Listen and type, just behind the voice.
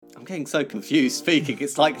I'm getting so confused speaking.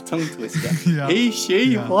 It's like a tongue twister. Yeah. He,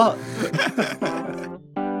 she, Yeah. what?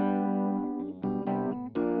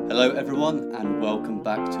 Hello, everyone, and welcome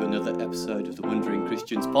back to another episode of the Wondering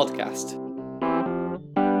Christians podcast.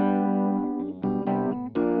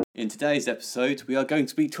 In today's episode, we are going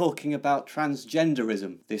to be talking about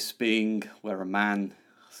transgenderism. This being where a man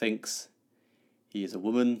thinks he is a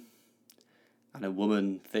woman, and a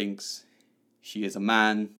woman thinks she is a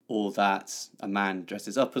man, or that a man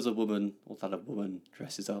dresses up as a woman, or that a woman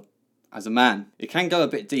dresses up as a man. It can go a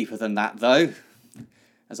bit deeper than that, though,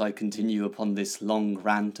 as I continue upon this long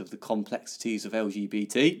rant of the complexities of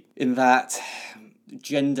LGBT, in that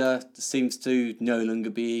gender seems to no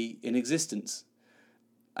longer be in existence,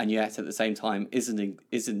 and yet at the same time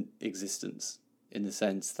isn't existence, in the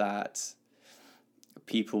sense that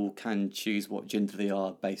people can choose what gender they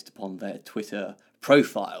are based upon their Twitter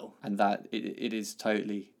profile, and that it is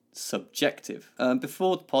totally subjective.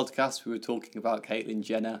 Before the podcast, we were talking about Caitlyn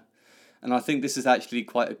Jenner, and I think this is actually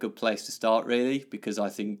quite a good place to start, really, because I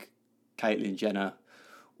think Caitlyn Jenner,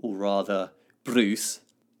 or rather Bruce,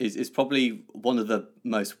 is probably one of the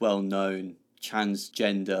most well-known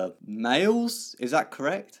transgender males. Is that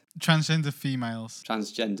correct? Transgender females.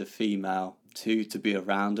 Transgender female to be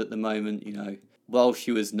around at the moment, you know. While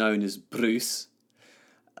she was known as Bruce,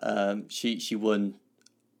 she won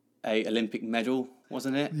a Olympic medal,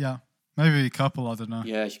 wasn't it? Yeah. Maybe a couple, I don't know.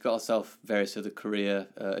 Yeah, she got herself various other career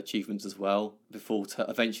achievements as well, before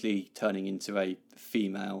eventually turning into a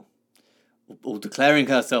female, or declaring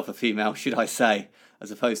herself a female, should I say,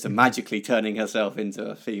 as opposed to magically turning herself into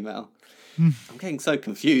a female. I'm getting so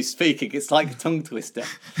confused speaking. It's like a tongue twister.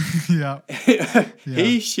 Yeah.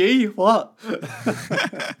 He, she, what?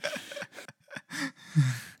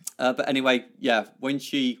 But anyway, yeah, when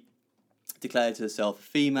she declared herself a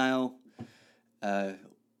female,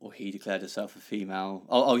 or he declared herself a female,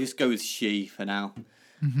 I'll just go with she for now.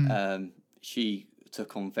 Mm-hmm. She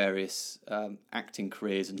took on various acting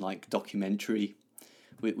careers and documentary,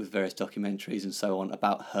 with various documentaries and so on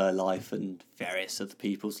about her life and various other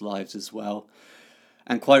people's lives as well.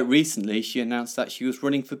 And quite recently, she announced that she was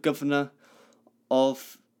running for governor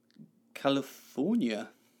of California.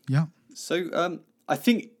 Yeah. So I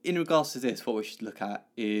think in regards to this, what we should look at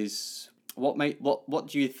is what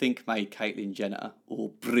do you think made Caitlyn Jenner, or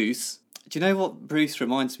Bruce? Do you know what Bruce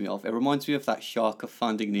reminds me of? It reminds me of that shark of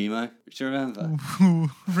Finding Nemo. Do you remember?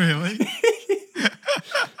 Ooh, really?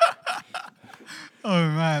 Oh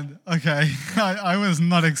man. Okay. I was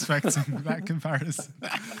not expecting that comparison.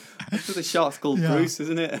 So the shark's called Bruce,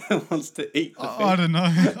 isn't it? Wants to eat the fish. I don't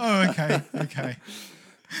know. Oh, okay. Okay.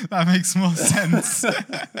 That makes more sense.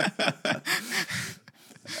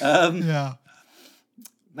 Yeah.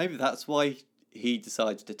 Maybe that's why he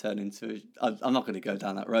decided to turn into... I'm not going to go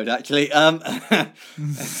down that road, actually.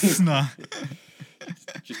 No.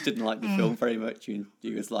 Just didn't like the film very much. And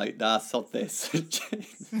he was like, nah, sod this. Needs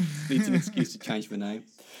an excuse to change my name.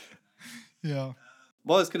 Yeah.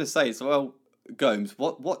 What I was going to say is, well, Gomes,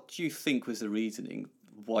 what do you think was the reasoning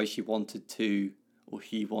why she wanted to, or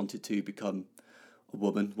he wanted to become a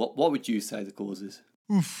woman? What would you say the cause is?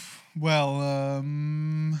 Oof. Well,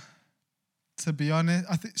 to be honest,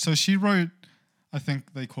 I think so. She wrote, I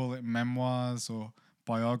think they call it memoirs or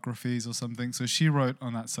biographies or something. So she wrote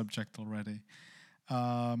on that subject already.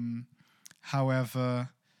 However,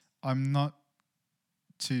 I'm not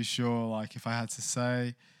too sure. Like, if I had to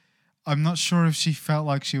say, I'm not sure if she felt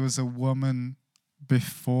like she was a woman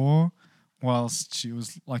before, whilst she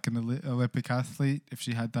was like an Olympic athlete. If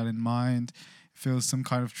she had that in mind, if it was some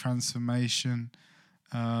kind of transformation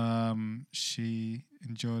she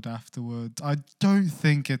endured afterwards. I don't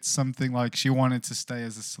think it's something like she wanted to stay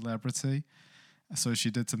as a celebrity, so she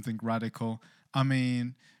did something radical. I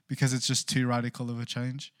mean, because it's just too radical of a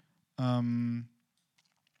change.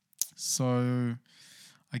 So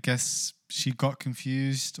I guess she got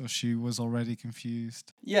confused, or she was already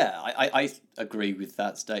confused. Yeah, I agree with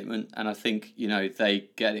that statement, and I think, you know, they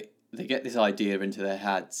get this idea into their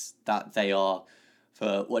heads that they are,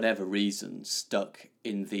 for whatever reason, stuck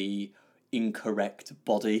in the incorrect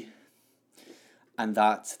body, and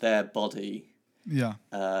that their body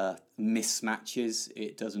mismatches.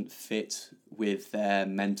 It doesn't fit with their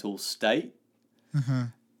mental state. Uh-huh.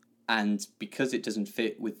 And because it doesn't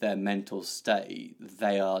fit with their mental state,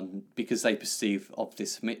 because they perceive of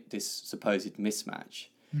this supposed mismatch,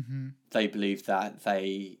 they believe that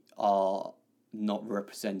they are not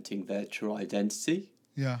representing their true identity.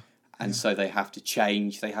 Yeah. And so they have to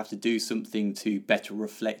change, they have to do something to better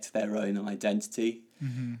reflect their own identity.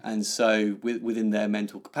 Mm-hmm. And so within their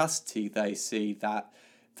mental capacity, they see that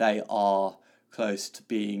they are close to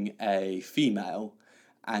being a female,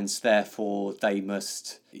 and therefore they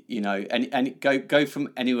must, and go from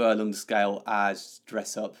anywhere along the scale as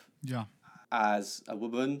dress up as a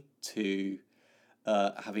woman to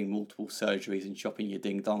having multiple surgeries and chopping your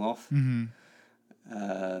ding dong off, and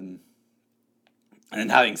then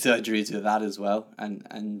having surgeries with that as well,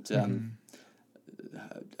 and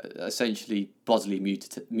essentially bodily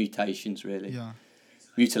mutations, really.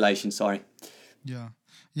 Mutilation, sorry.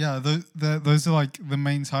 Those are like the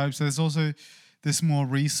main types. There's also this more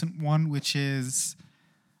recent one, which is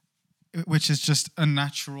just a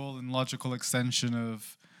natural and logical extension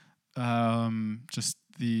of just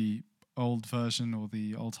the old version or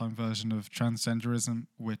the old-time version of transgenderism,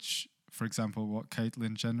 which, for example, what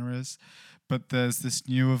Caitlyn Jenner is. But there's this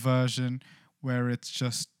newer version where it's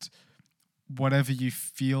just whatever you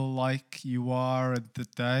feel like you are at the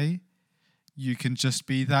day, you can just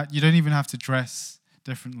be that. You don't even have to dress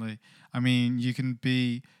differently. I mean, you can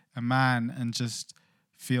be a man and just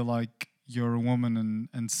feel like you're a woman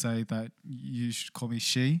and say that you should call me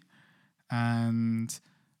she. And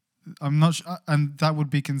I'm not and that would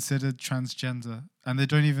be considered transgender. And they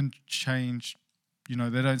don't even change, they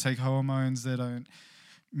don't take hormones, they don't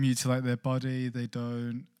mutilate their body, they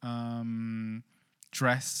don't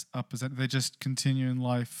dress up as they just continue in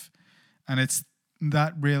life. And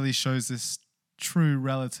that really shows this true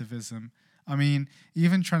relativism. I mean,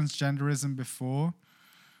 even transgenderism before,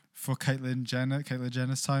 for Caitlyn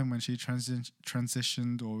Jenner's time when she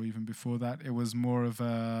transitioned, or even before that, it was more of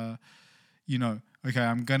a, okay,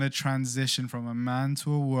 I'm going to transition from a man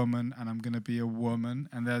to a woman, and I'm going to be a woman.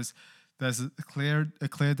 And there's a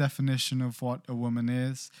clear definition of what a woman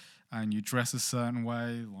is, and you dress a certain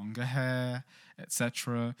way, longer hair,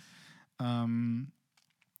 etc. And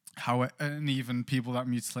even people that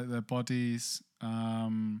mutilate their bodies,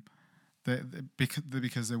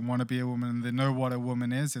 because they want to be a woman and they know what a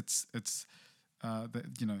woman is. They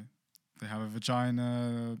have a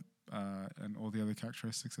vagina and all the other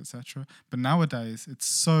characteristics, etc. But nowadays, it's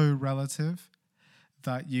so relative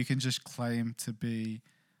that you can just claim to be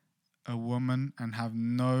a woman and have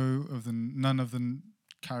no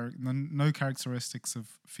characteristics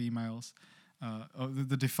of females, or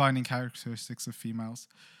the defining characteristics of females.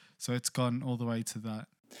 So it's gone all the way to that.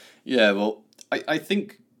 Yeah, well, I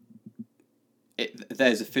think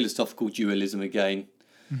there's a philosophical dualism again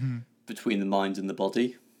between the mind and the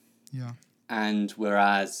body. Yeah. And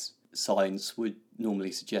whereas science would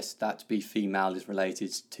normally suggest that to be female is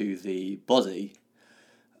related to the body,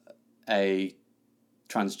 a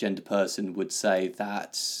transgender person would say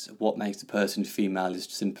that what makes a person female is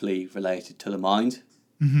simply related to the mind.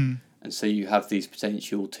 And so you have these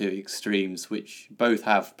potential two extremes, which both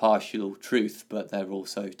have partial truth, but they're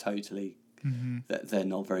also totally, they're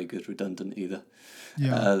not very good redundant either.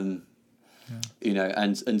 And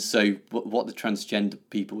so what the transgender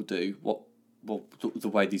people do, the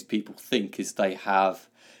way these people think is they have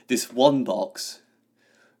this one box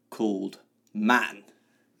called man,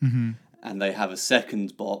 and they have a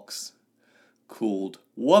second box called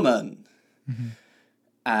woman.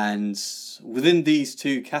 And within these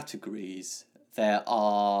two categories, there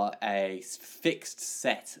are a fixed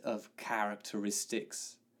set of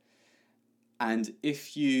characteristics. And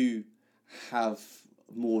if you have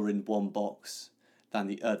more in one box than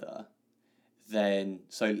the other, then,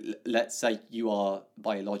 so let's say you are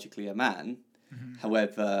biologically a man,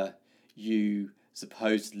 however, you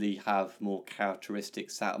supposedly have more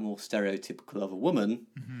characteristics that are more stereotypical of a woman,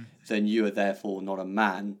 then you are therefore not a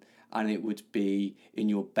man. And it would be in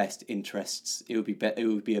your best interests. It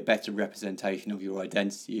would be a better representation of your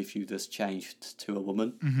identity if you just changed to a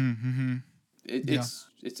woman.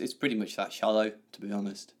 It's pretty much that shallow, to be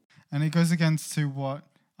honest. And it goes against to what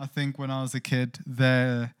I think when I was a kid,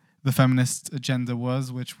 the feminist agenda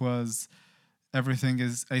was, which was everything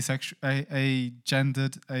is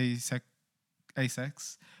agendered,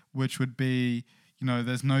 asex, which would be,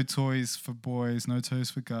 there's no toys for boys, no toys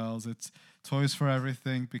for girls. It's toys for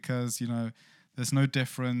everything because, there's no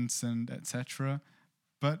difference and etc.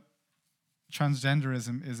 But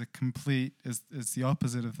transgenderism is is the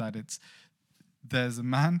opposite of that. There's a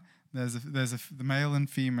man, the male and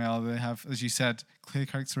female. They have, as you said, clear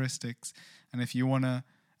characteristics. And if you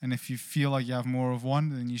feel like you have more of one,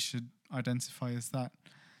 then you should identify as that.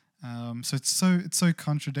 So it's so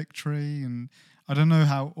contradictory, and I don't know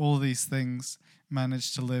how all these things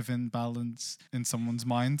manage to live in balance in someone's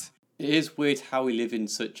mind. It is weird how we live in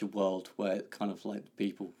such a world where kind of like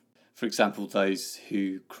people, for example, those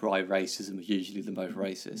who cry racism are usually the most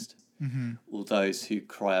racist, or those who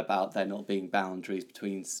cry about there not being boundaries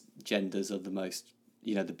between genders are the most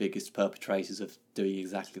the biggest perpetrators of doing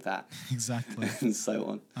exactly that. Exactly. And so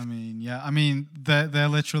on. I mean, yeah. I mean, they're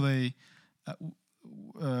literally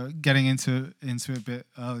getting into a bit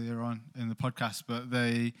earlier on in the podcast, but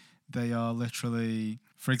they are literally,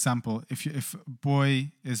 for example, if a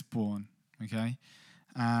boy is born, okay,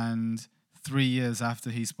 and 3 years after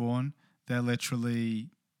he's born, they're literally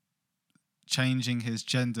changing his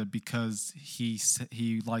gender because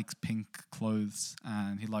he likes pink clothes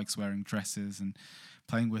and he likes wearing dresses and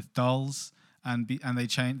playing with dolls, and they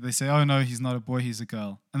say, oh no, he's not a boy, he's a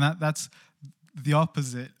girl, and that's the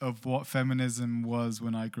opposite of what feminism was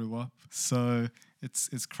when I grew up. So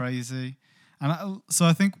it's crazy, and so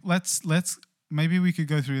I think let's maybe we could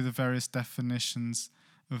go through the various definitions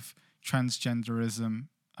of transgenderism.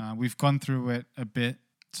 We've gone through it a bit,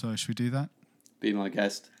 so should we do that? Be my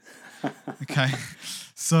guest. Okay,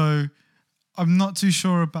 so I'm not too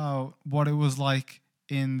sure about what it was like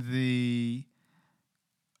in the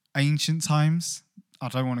ancient times. I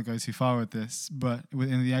don't want to go too far with this, but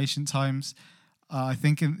in the ancient times, I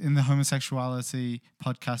think in the homosexuality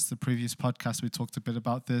podcast, the previous podcast, we talked a bit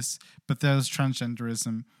about this, but there was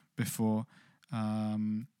transgenderism before.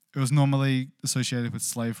 It was normally associated with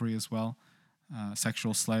slavery as well,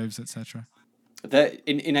 sexual slaves, etc.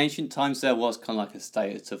 In ancient times, there was kind of like a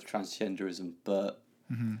status of transgenderism, but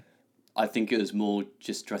I think it was more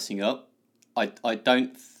just dressing up. I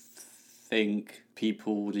don't think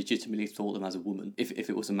people legitimately thought them as a woman if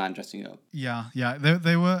it was a man dressing up. Yeah,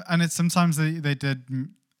 they were, and it's sometimes they did.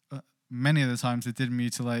 Many of the times they did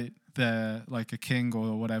mutilate their, like a king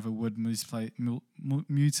or whatever would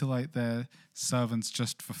mutilate their servants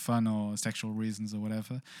just for fun or sexual reasons or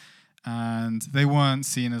whatever, and they weren't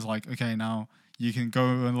seen as like, okay, now you can go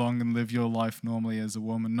along and live your life normally as a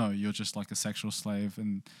woman. No, you're just like a sexual slave,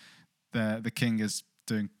 and the king is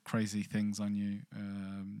doing crazy things on you,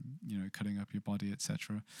 cutting up your body,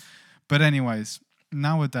 etc. But anyways,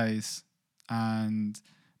 nowadays, and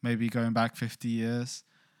maybe going back 50 years,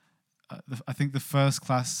 I think the first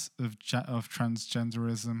class of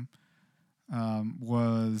transgenderism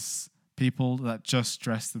was people that just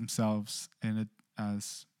dress themselves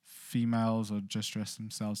as females or just dress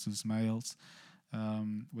themselves as males,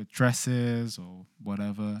 with dresses or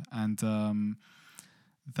whatever. And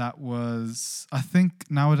that was, I think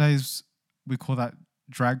nowadays we call that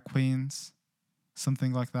drag queens,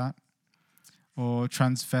 something like that, or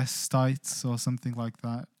transvestites or something like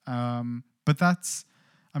that. But that's,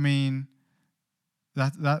 I mean,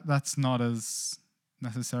 that's not as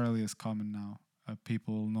necessarily as common now.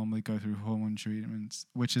 People normally go through hormone treatments,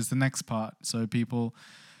 which is the next part. So people,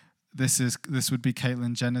 this would be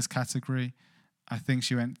Caitlyn Jenner's category. I think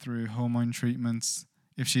she went through hormone treatments.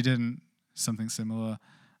 If she didn't, something similar.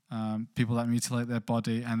 People that mutilate their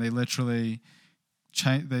body, and they literally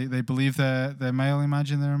they believe they're male,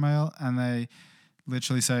 imagine they're a male, and they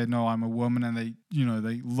literally say, no, I'm a woman, and they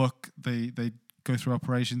go through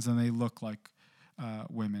operations and they look like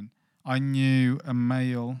women. I knew a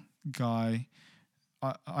male guy.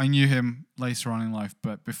 I knew him later on in life,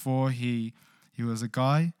 but before he was a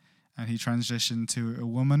guy, and he transitioned to a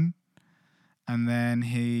woman, and then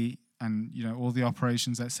all the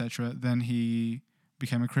operations, etc. Then he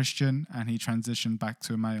became a Christian, and he transitioned back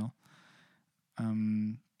to a male.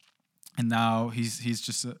 And now he's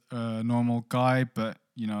just a normal guy, but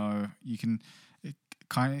it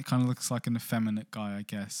kind of looks like an effeminate guy, I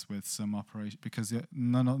guess, with some operation, because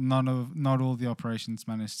not all the operations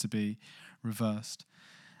managed to be reversed.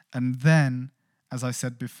 And then, as I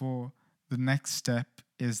said before, the next step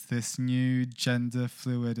is this new gender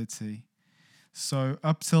fluidity. So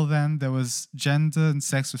up till then, there was gender and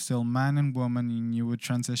sex were still man and woman, and you would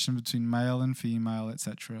transition between male and female,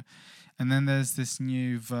 etc. And then there's this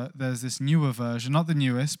newer version, not the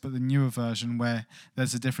newest, but the newer version, where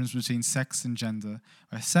there's a difference between sex and gender,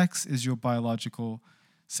 where sex is your biological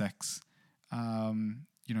sex.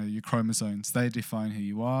 Your chromosomes, they define who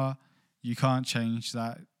you are. You can't change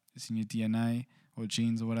that. It's in your DNA or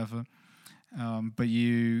genes or whatever. But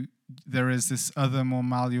there is this other more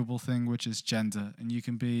malleable thing, which is gender, and you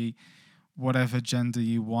can be whatever gender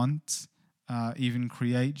you want. Even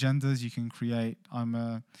create genders. You can create, I'm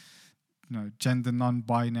a gender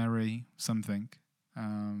non-binary something.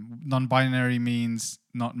 Non-binary means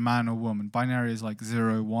not man or woman. Binary is like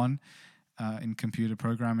 0, 1 in computer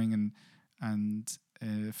programming, and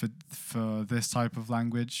for this type of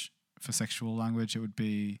language, for sexual language, it would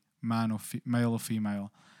be male or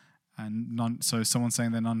female. And so someone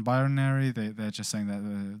saying they're non-binary, they're just saying that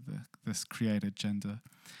they're this created gender.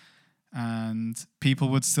 And people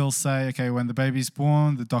would still say, okay, when the baby's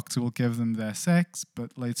born, the doctor will give them their sex,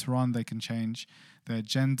 but later on they can change their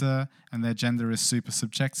gender, and their gender is super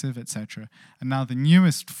subjective, etc. And now the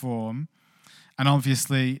newest form, and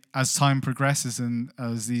obviously as time progresses and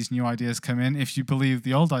as these new ideas come in, if you believe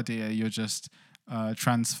the old idea, you're just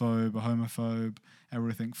transphobe, a homophobe,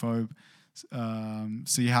 everything phobe.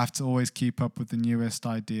 So you have to always keep up with the newest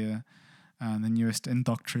idea and the newest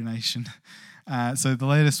indoctrination. So the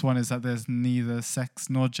latest one is that there's neither sex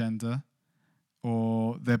nor gender,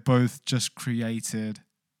 or they're both just created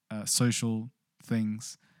social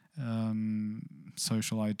things,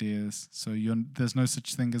 social ideas. So there's no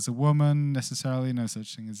such thing as a woman necessarily, no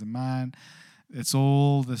such thing as a man. It's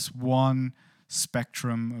all this one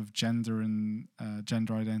spectrum of gender and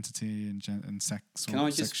gender identity and sex. Can I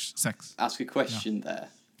just ask a question there?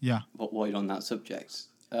 Yeah. While you're on that subject,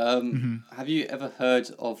 have you ever heard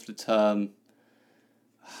of the term?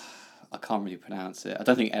 I can't really pronounce it. I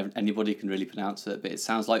don't think anybody can really pronounce it, but it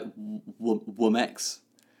sounds like womex.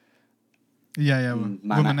 Yeah.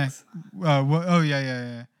 Manex.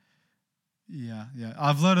 Yeah.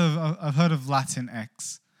 I've heard of Latin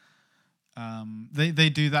X. They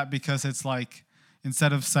do that because it's like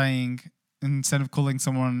instead of calling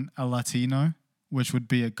someone a Latino, which would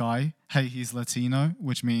be a guy, hey, he's Latino,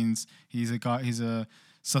 which means he's a guy, he's a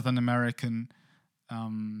Southern American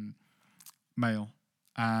male,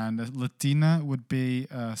 and a Latina would be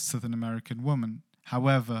a Southern American woman.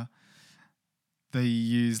 However, they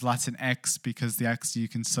use Latin X because the X you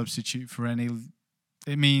can substitute for any.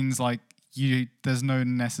 It means like there's no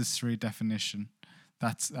necessary definition.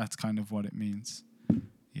 That's kind of what it means.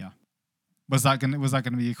 Yeah. Was that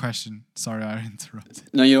gonna be your question? Sorry, I interrupted.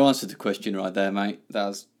 No, you answered the question right there, mate. That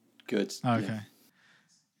was good. Okay.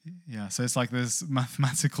 Yeah, so it's like this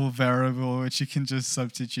mathematical variable which you can just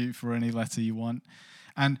substitute for any letter you want.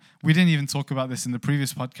 And we didn't even talk about this in the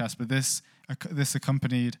previous podcast, but this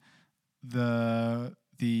accompanied the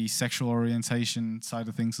sexual orientation side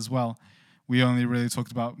of things as well. We only really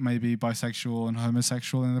talked about maybe bisexual and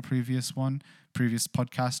homosexual in the previous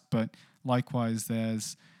podcast, but likewise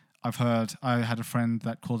I had a friend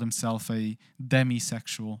that called himself a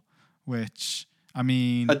demisexual, which, I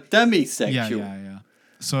mean... A demisexual? Yeah.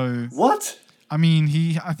 So... What? I mean,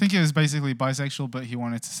 I think it was basically bisexual, but he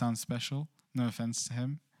wanted to sound special. No offense to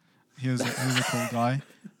him. He was a cool guy.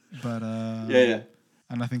 But... Yeah.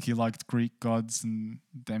 And I think he liked Greek gods and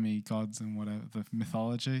demigods and whatever, the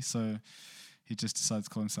mythology, so... He just decided to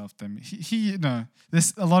call himself demi.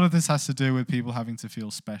 A lot of this has to do with people having to feel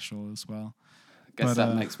special as well. I guess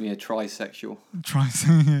that makes me a trisexual.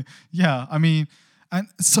 Yeah, I mean, and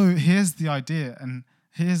so here's the idea, and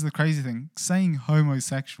here's the crazy thing: saying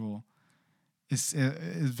homosexual is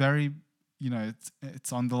very,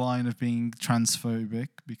 it's on the line of being transphobic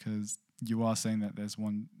because you are saying that there's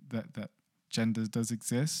one that gender does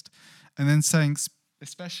exist, and then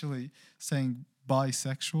especially saying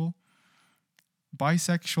bisexual.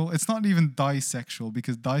 Bisexual, it's not even disexual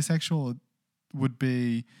because disexual would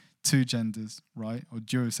be two genders, right? Or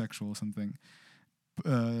duosexual or something.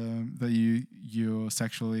 That you're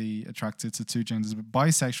sexually attracted to two genders. But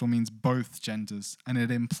bisexual means both genders, and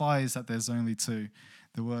it implies that there's only two.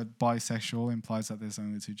 The word bisexual implies that there's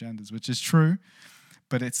only two genders, which is true,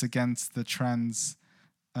 but it's against the trans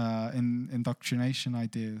indoctrination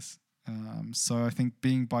ideas. So I think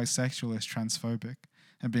being bisexual is transphobic.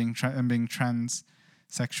 And being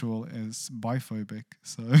transsexual is biphobic.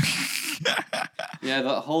 So yeah,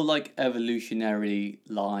 that whole evolutionary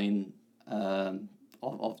line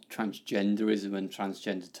of transgenderism and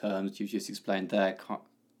transgender terms you just explained there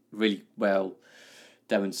really well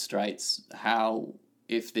demonstrates how,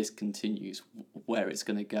 if this continues, where it's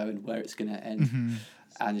going to go and where it's going to end. Mm-hmm.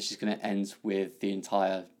 And it's just going to end with the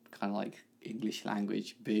entire kind of English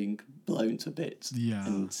language being blown to bits. Yeah.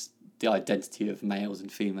 And the identity of males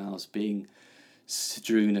and females being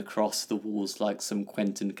strewn across the walls like some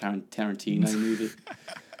Quentin Tarantino movie.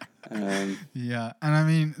 Yeah, and I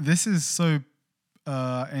mean, this is so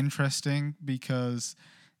interesting because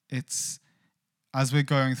it's, as we're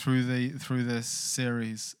going through this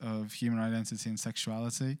series of human identity and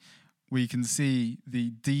sexuality, we can see the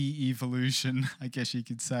de-evolution, I guess you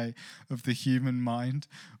could say, of the human mind,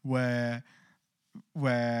 where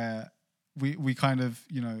we kind of,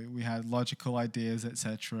 we had logical ideas,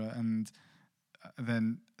 etc., and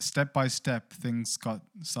then step by step things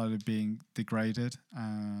started being degraded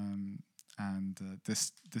and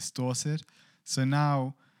distorted. So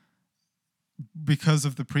now, because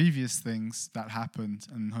of the previous things that happened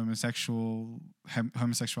and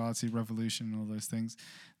homosexuality revolution and all those things,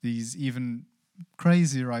 these even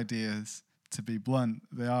crazier ideas, to be blunt,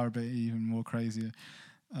 they are a bit even more crazier.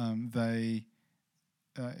 They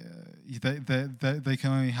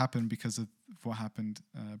can only happen because of what happened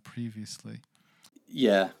previously.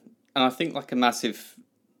 Yeah, and I think like a massive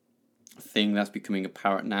thing that's becoming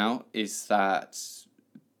apparent now is that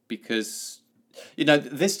because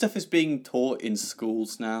this stuff is being taught in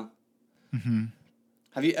schools now. Mm-hmm.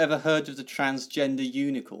 Have you ever heard of the transgender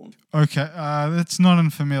unicorn? Okay, it's not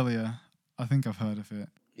unfamiliar. I think I've heard of it.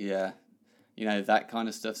 Yeah, that kind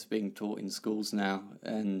of stuff's being taught in schools now,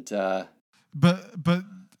 and But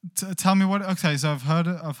tell me what. Okay, so I've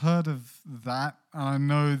heard of that. And I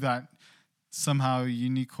know that somehow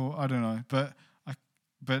unicorn. I don't know, but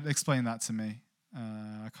explain that to me.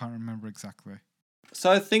 I can't remember exactly.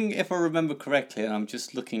 so I think if I remember correctly, and I'm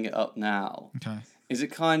just looking it up now, Okay. is it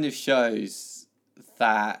kind of shows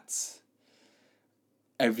that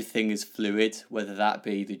everything is fluid, whether that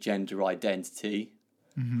be the gender identity,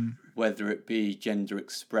 Mm-hmm. whether it be gender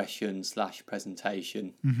expression /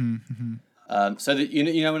 presentation. Mm-hmm. Mm-hmm. So that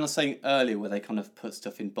when I was saying earlier where they kind of put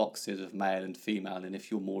stuff in boxes of male and female, and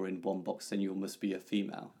if you're more in one box, then you must be a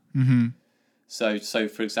female. Mm-hmm. So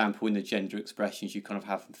for example, in the gender expressions, you kind of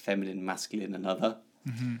have feminine, masculine, and other.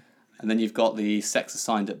 Mm-hmm. And then you've got the sex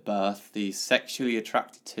assigned at birth, the sexually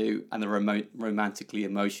attracted to, and the romantically,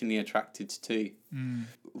 emotionally attracted to. Mm.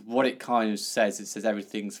 What it kind of says, it says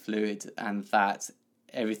everything's fluid, and that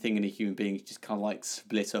everything in a human being is just kind of like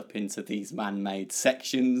split up into these man-made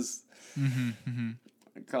sections, Mm-hmm. Mm-hmm.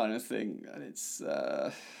 kind of thing. And it's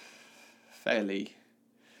fairly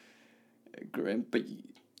grim, but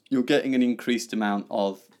you're getting an increased amount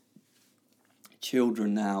of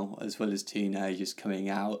children now, as well as teenagers, coming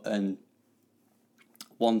out and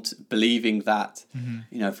believing that,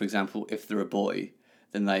 for example, if they're a boy,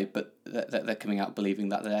 then they're coming out believing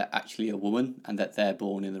that they're actually a woman and that they're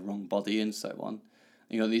born in the wrong body and so on.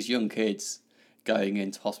 These young kids going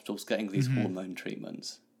into hospitals, getting these hormone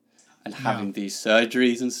treatments and having these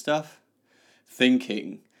surgeries and stuff,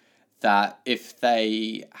 thinking that if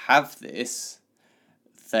they have this,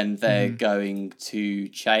 then they're going to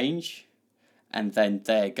change, and then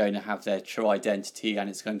they're going to have their true identity, and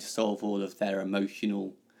it's going to solve all of their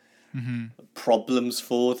emotional problems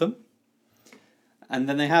for them. And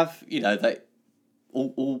then they have, they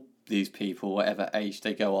all these people, whatever age,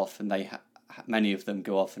 they go off and many of them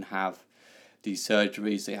go off and have these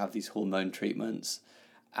surgeries. They have these hormone treatments,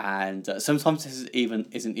 and sometimes this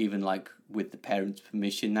isn't even like with the parents'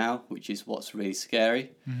 permission now, which is what's really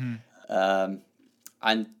scary.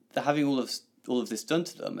 And they're having all of this done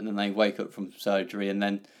to them, and then they wake up from surgery, and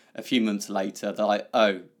then a few months later they're like,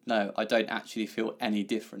 oh no, I don't actually feel any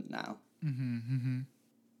different now. And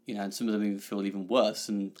some of them even feel even worse,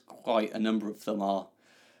 and quite a number of them are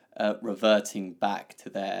reverting back to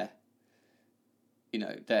their,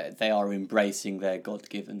 they are embracing their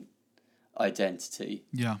God-given identity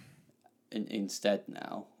instead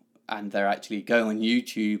now. And they're actually going on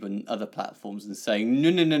YouTube and other platforms and saying,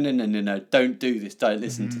 no, don't do this, don't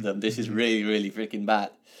listen to them. This is really, really freaking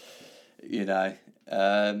bad.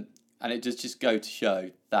 And it does just go to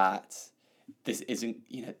show that this isn't,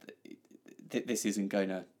 this isn't going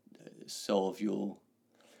to solve your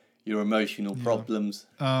emotional problems.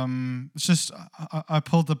 It's just, I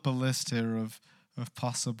pulled up a list here of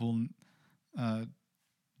possible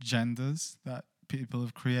genders that people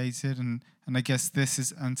have created, and I guess this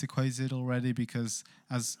is antiquated already because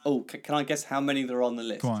can I guess how many there are on the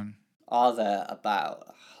list? Go on. Are there about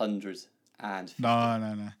 150?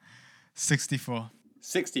 No. 64.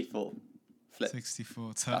 64. Flip.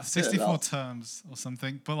 64 terms or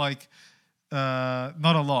something, but like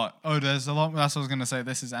not a lot. There's a lot. That's what I was going to say.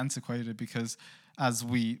 This is antiquated because, as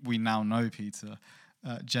we now know, Peter,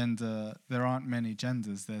 gender, there aren't many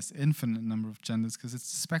genders. There's infinite number of genders because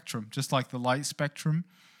it's a spectrum, just like the light spectrum.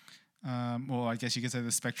 Or I guess you could say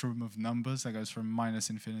the spectrum of numbers that goes from minus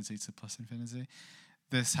infinity to plus infinity.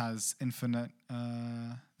 This has infinite.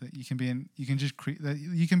 That you can be in. You can just create. That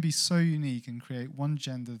you can be so unique and create one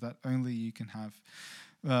gender that only you can have.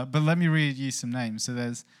 But let me read you some names. So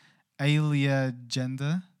there's Alia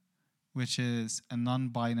gender, which is a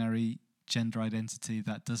non-binary gender identity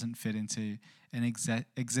that doesn't fit into an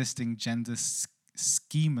existing gender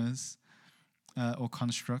schemas or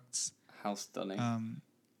constructs. How stunning.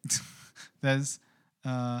 There's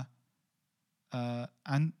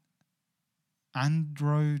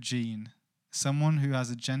androgyne, someone who has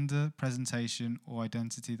a gender presentation or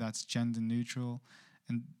identity that's gender neutral,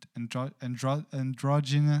 and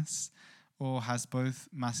androgynous, or has both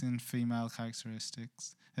masculine and female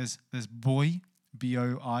characteristics. There's boy,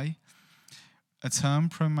 B-O-I, a term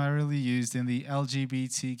primarily used in the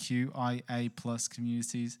LGBTQIA+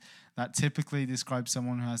 communities that typically describes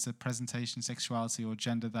someone who has a presentation, sexuality, or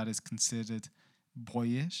gender that is considered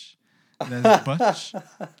boyish. There's butch.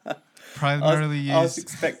 Primarily I was used.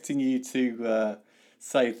 expecting you to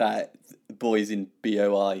say that boys in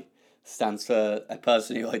BOI stands for a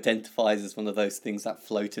person who identifies as one of those things that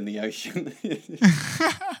float in the ocean.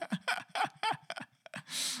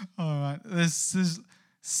 All right. This is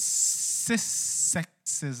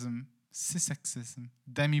cissexism. Cissexism.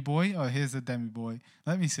 Demi boy. Oh, here's a demi boy.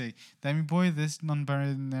 Let me see. Demi boy. This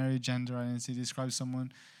non-binary gender identity describes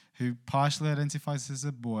someone who partially identifies as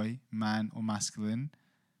a boy, man, or masculine.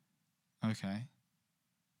 Okay.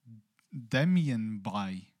 Demian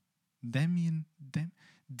by. Demienby.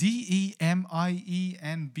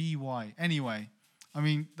 Anyway, I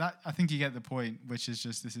mean that. I think you get the point, which is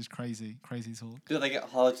just this is crazy talk. Do they get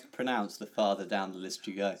hard to pronounce the farther down the list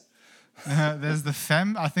you go? There's the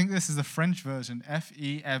femme. I think this is the French version.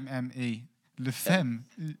 Femme. Le femme.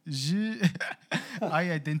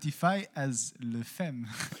 I identify as le femme.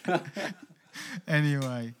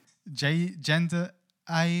 Anyway, gender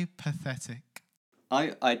apathetic.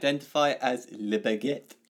 I identify as le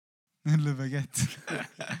baguette. Le baguette.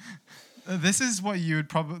 This is what you would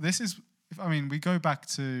probably. This is. I mean, we go back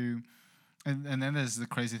to, and then there's the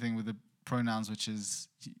crazy thing with the pronouns, which is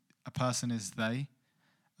a person is they.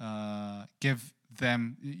 Give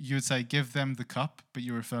them. You would say give them the cup, but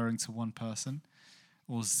you're referring to one person,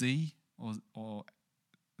 or z, or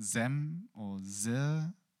them, or z,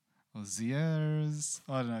 or ziers.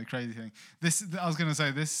 I don't know. Crazy thing. This. I was gonna say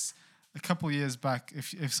this. A couple of years back,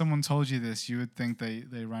 if someone told you this, you would think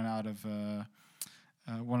they ran out of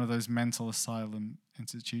one of those mental asylum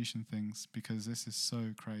institution things, because this is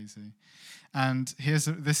so crazy. And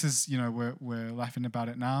this is we're laughing about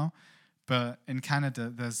it now, but in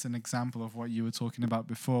Canada there's an example of what you were talking about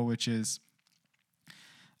before, which is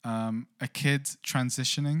a kid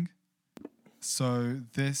transitioning. So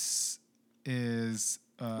this is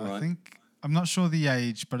Right. I think. I'm not sure the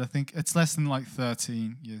age, but I think it's less than like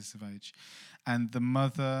 13 years of age. And the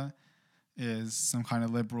mother is some kind of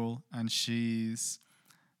liberal, and she's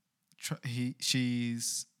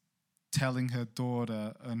telling her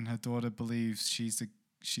daughter, and her daughter believes she's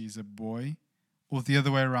a boy, or the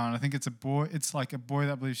other way around. I think it's a boy. It's like a boy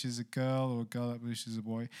that believes she's a girl, or a girl that believes she's a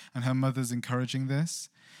boy. And her mother's encouraging this,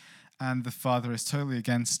 and the father is totally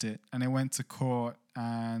against it. And it went to court,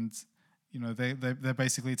 and they're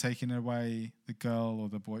basically taking away the girl or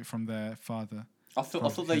the boy from their father. I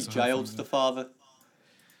thought they jailed the father.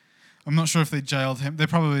 I'm not sure if they jailed him. They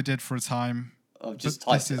probably did for a time. I've just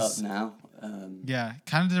typed it up now. Yeah,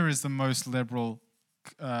 Canada is the most liberal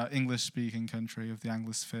English-speaking country of the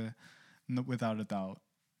Anglosphere, without a doubt.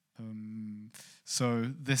 So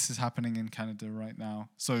this is happening in Canada right now.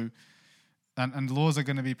 So, and laws are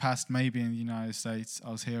going to be passed maybe in the United States.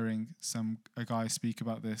 I was hearing a guy speak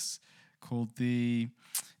about this, called the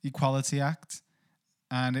Equality Act,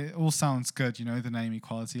 and it all sounds good, the name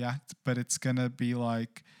Equality Act, but it's gonna be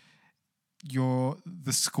like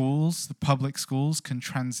the public schools can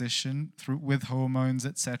transition through with hormones,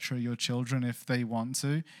 etc., your children if they want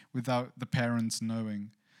to, without the parents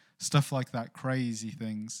knowing. Stuff like that, crazy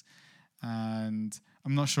things. And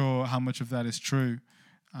I'm not sure how much of that is true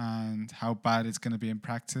and how bad it's going to be in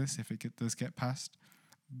practice if it does get passed,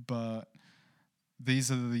 but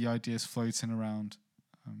these are the ideas floating around.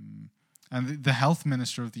 And the health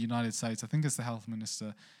minister of the United States, I think it's the health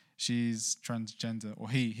minister, she's transgender, or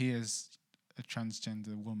he is a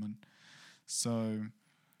transgender woman. So,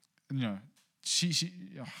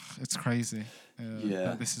 it's crazy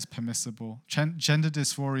that this is permissible. Gender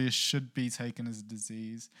dysphoria should be taken as a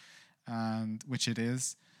disease, and which it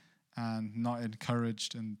is, and not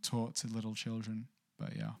encouraged and taught to little children.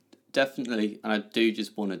 But yeah. Definitely, and I do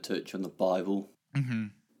just want to touch on the Bible. Mm-hmm.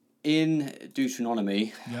 In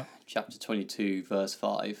Deuteronomy, Yep. chapter 22, verse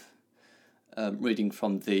 5, reading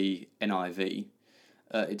from the NIV,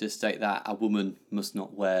 it does state that a woman must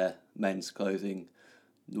not wear men's clothing,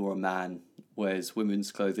 nor a man wears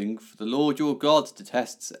women's clothing, for the Lord your God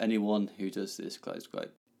detests anyone who does this, close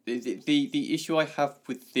quote. The issue I have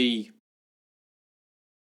with the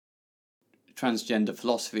transgender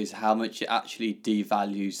philosophy is how much it actually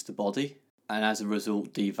devalues the body, and as a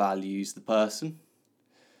result devalues the person,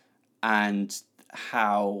 and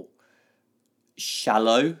how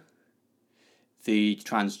shallow the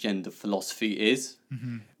transgender philosophy is,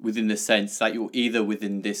 within the sense that you're either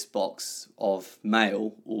within this box of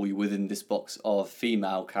male or you're within this box of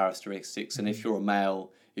female characteristics. And if you're a male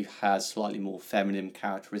who has slightly more feminine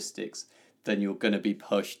characteristics, then you're going to be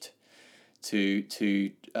pushed to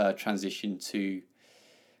transition to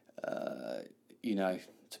be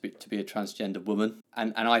a transgender woman.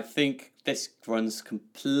 And I think this runs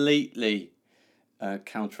completely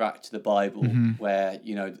counteract the Bible, Mhm. where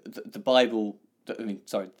the Bible.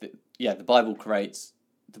 The Bible creates.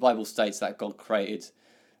 The Bible states that God created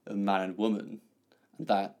a man and woman, and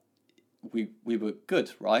that we were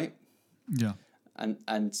good, right? Yeah.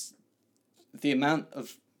 And the amount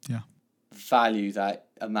of Yeah. value that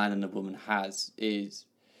a man and a woman has is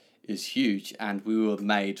huge, and we were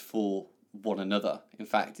made for one another. In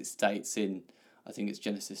fact, it states in, I think it's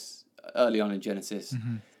Genesis, early on in Genesis,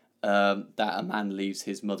 that a man leaves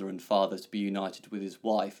his mother and father to be united with his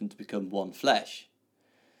wife and to become one flesh,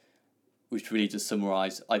 which really does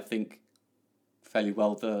summarise, I think, fairly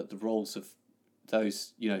well the roles of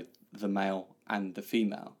those, the male and the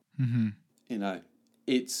female. Mm-hmm.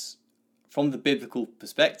 It's, from the biblical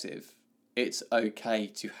perspective, it's okay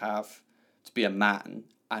to be a man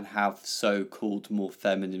and have so-called more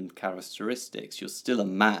feminine characteristics. You're still a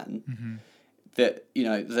man. Mm-hmm. That,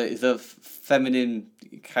 the feminine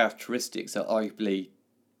characteristics are arguably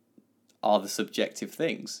the subjective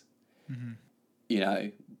things. Mm-hmm.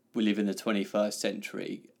 We live in the 21st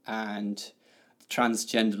century, and the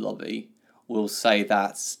transgender lobby will say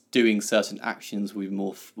that doing certain actions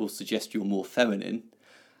will suggest you're more feminine.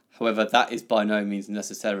 However, that is by no means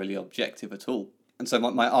necessarily objective at all. And so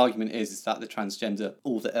my argument is that the transgender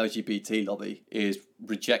or the LGBT lobby is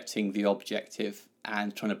rejecting the objective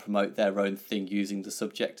and trying to promote their own thing using the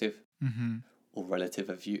subjective or relative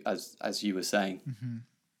of you, as you were saying. Mm-hmm.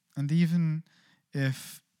 And even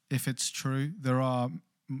if it's true, there are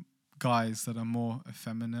guys that are more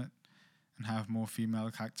effeminate and have more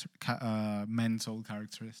female mental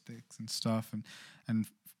characteristics and stuff, and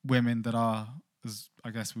women that are, as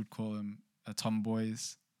I guess we'd call them,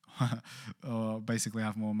 tomboys, or basically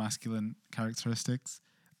have more masculine characteristics.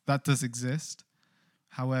 That does exist.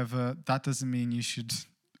 However, that doesn't mean you should.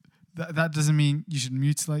 That doesn't mean you should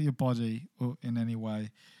mutilate your body or in any way,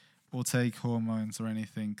 or take hormones or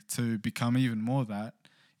anything to become even more that.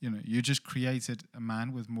 You just created a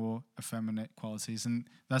man with more effeminate qualities, and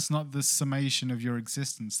that's not the summation of your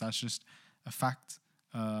existence. That's just a fact,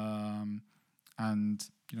 and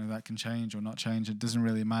that can change or not change. It doesn't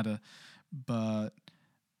really matter, but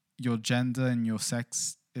your gender and your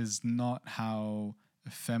sex is not how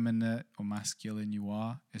effeminate or masculine you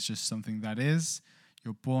are. It's just something that is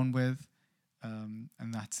you're born with, and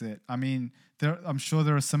that's it. I mean, I'm sure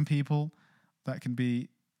there are some people that can be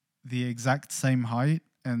the exact same height,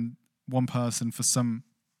 and one person for some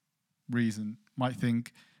reason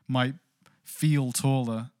might feel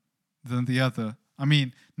taller than the other. I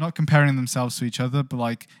mean, not comparing themselves to each other, but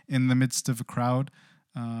like in the midst of a crowd,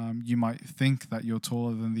 you might think that you're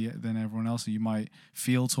taller than everyone else, or you might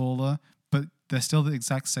feel taller, but they're still the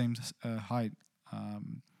exact same height.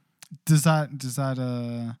 Does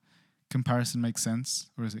that comparison make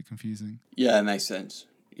sense, or is it confusing? Yeah, it makes sense.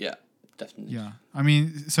 Yeah, definitely. Yeah, I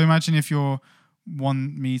mean, so imagine if you're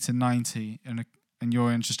 1 meter 90 and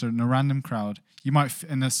you're in just in a random crowd. You might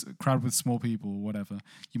in a crowd with small people or whatever.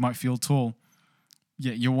 You might feel tall.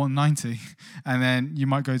 Yeah, you're 190, and then you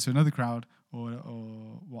might go to another crowd or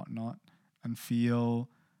whatnot and feel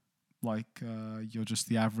like you're just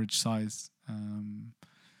the average size. And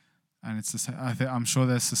it's I'm sure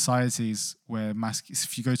there's societies where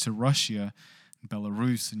if you go to Russia,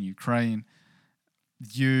 Belarus, and Ukraine,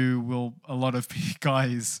 a lot of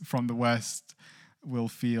guys from the West will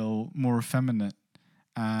feel more effeminate,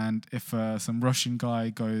 and if some Russian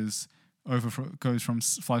guy flies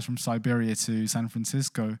from Siberia to San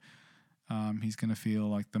Francisco, he's gonna feel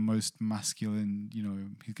like the most masculine.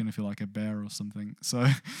 He's gonna feel like a bear or something. So,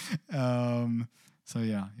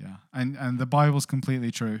 yeah, and the Bible's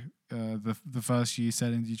completely true. The verse you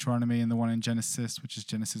said in Deuteronomy and the one in Genesis, which is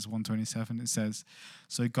Genesis 1:27, it says,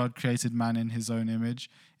 "So God created man in his own image.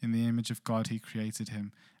 In the image of God he created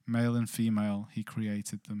him. Male and female he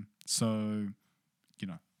created them." So,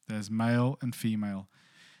 there's male and female.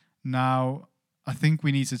 Now, I think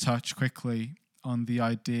we need to touch quickly on the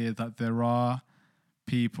idea that there are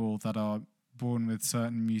people that are born with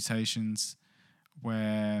certain mutations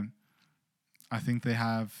where I think they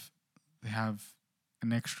have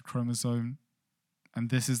an extra chromosome, and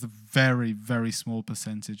this is the very, very small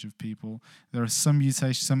percentage of people. There are some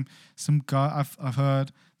mutations. Some guy I've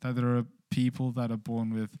heard that there are people that are born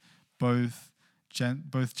with both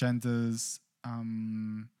genders'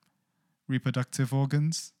 reproductive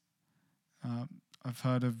organs. I've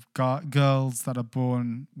heard of girls that are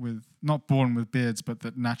not born with beards, but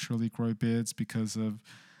that naturally grow beards because of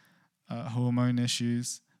hormone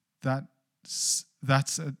issues. That's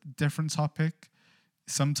a different topic.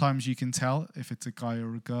 Sometimes you can tell if it's a guy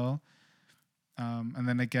or a girl, and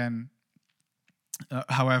then again,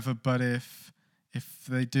 however, but if if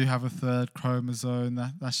they do have a third chromosome,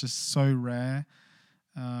 that's just so rare.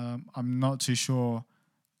 I'm not too sure.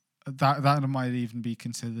 That might even be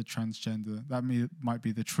considered transgender. That might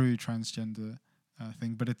be the true transgender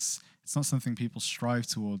thing, but it's not something people strive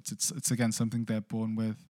towards. It's again something they're born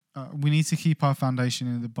with. We need to keep our foundation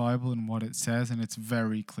in the Bible and what it says, and it's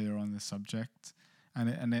very clear on this subject.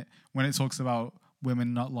 And it when it talks about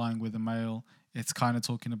women not lying with a male, it's kind of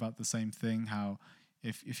talking about the same thing. How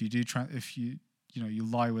if you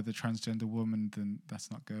lie with a transgender woman, then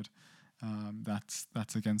that's not good.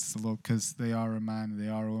 That's against the law, because they are a man, they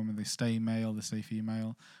are a woman, they stay male, they stay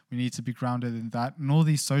female. We need to be grounded in that. And all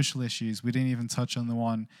these social issues, we didn't even touch on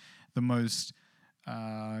the most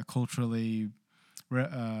culturally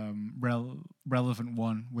relevant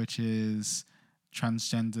one, which is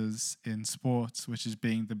transgenders in sports, which is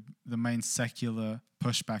being the main secular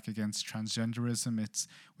pushback against transgenderism.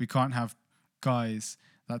 We can't have guys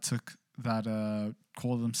that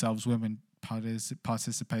call themselves women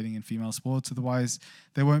participating in female sports. Otherwise,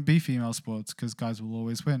 there won't be female sports, because guys will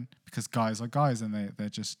always win, because guys are guys and they're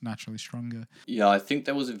just naturally stronger. Yeah, I think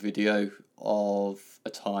there was a video of a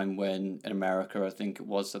time when in America, I think it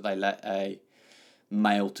was, that they let a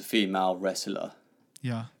male to female wrestler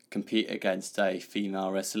compete against a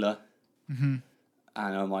female wrestler. Mm-hmm.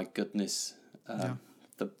 And oh my goodness,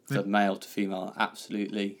 the male to female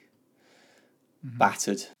absolutely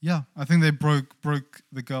battered. Yeah, I think they broke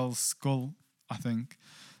the girl's skull, I think.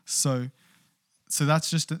 So that's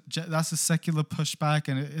that's a secular pushback,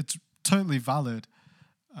 and it's totally valid.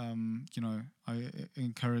 I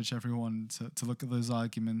encourage everyone to look at those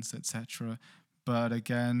arguments, etc. But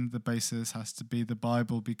again, the basis has to be the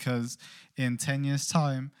Bible, because in 10 years'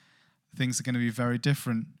 time, things are going to be very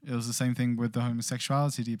different. It was the same thing with the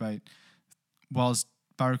homosexuality debate. Whilst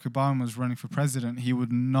Barack Obama was running for president, he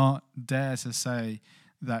would not dare to say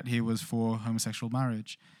that he was for homosexual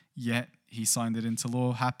marriage, yet he signed it into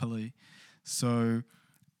law happily. So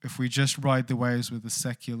if we just ride the waves with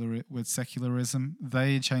secularism,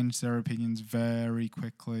 they change their opinions very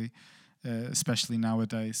quickly, especially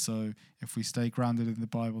nowadays. So if we stay grounded in the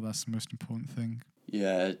Bible, that's the most important thing.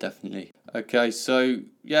 Yeah, definitely. Okay, so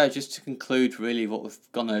yeah, just to conclude really what we've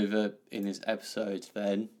gone over in this episode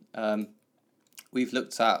then, we've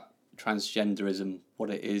looked at transgenderism, what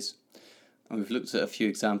it is, and we've looked at a few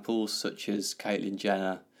examples such as Caitlyn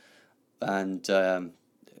Jenner, and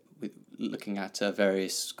looking at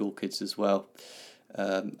various school kids as well,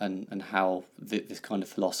 and how this kind of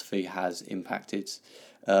philosophy has impacted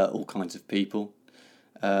all kinds of people.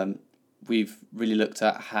 We've really looked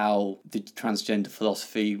at how the transgender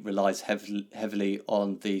philosophy relies heavily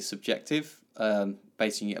on the subjective,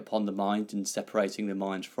 basing it upon the mind and separating the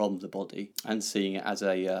mind from the body, and seeing it as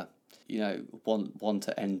a one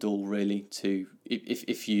to end all, really. To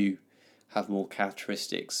if you have more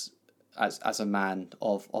characteristics as a man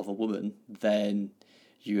of a woman, then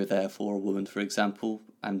you are therefore a woman, for example.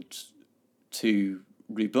 And to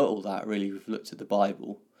rebuttal that, really, we've looked at the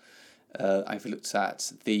Bible. I've looked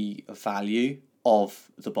at the value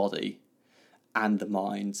of the body and the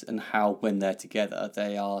mind, and how when they're together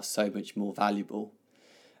they are so much more valuable,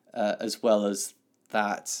 as well as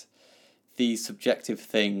that the subjective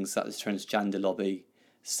things that the transgender lobby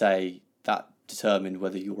say that determine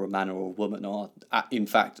whether you're a man or a woman are, in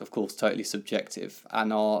fact, of course, totally subjective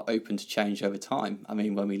and are open to change over time. I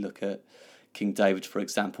mean, when we look at King David, for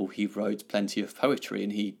example, he wrote plenty of poetry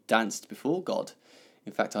and he danced before God.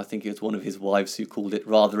 In fact, I think it was one of his wives who called it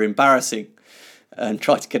rather embarrassing and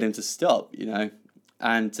tried to get him to stop,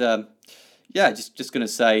 And just going to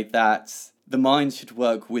say that the mind should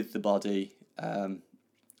work with the body.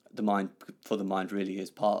 The mind really is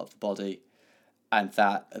part of the body, and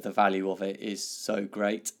that the value of it is so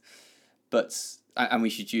great. And we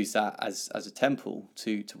should use that as a temple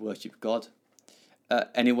to worship God.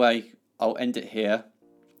 Anyway, I'll end it here.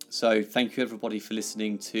 So thank you everybody for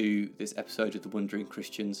listening to this episode of The Wondering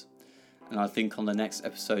Christians. And I think on the next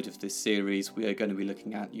episode of this series, we are going to be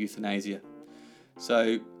looking at euthanasia.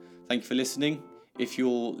 So thank you for listening. If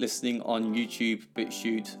you're listening on YouTube,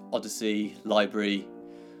 BitChute, Odyssey, Library,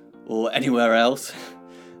 or anywhere else,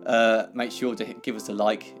 make sure to give us a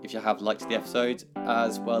like if you have liked the episode,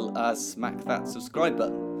 as well as smack that subscribe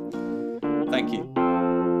button. Thank you.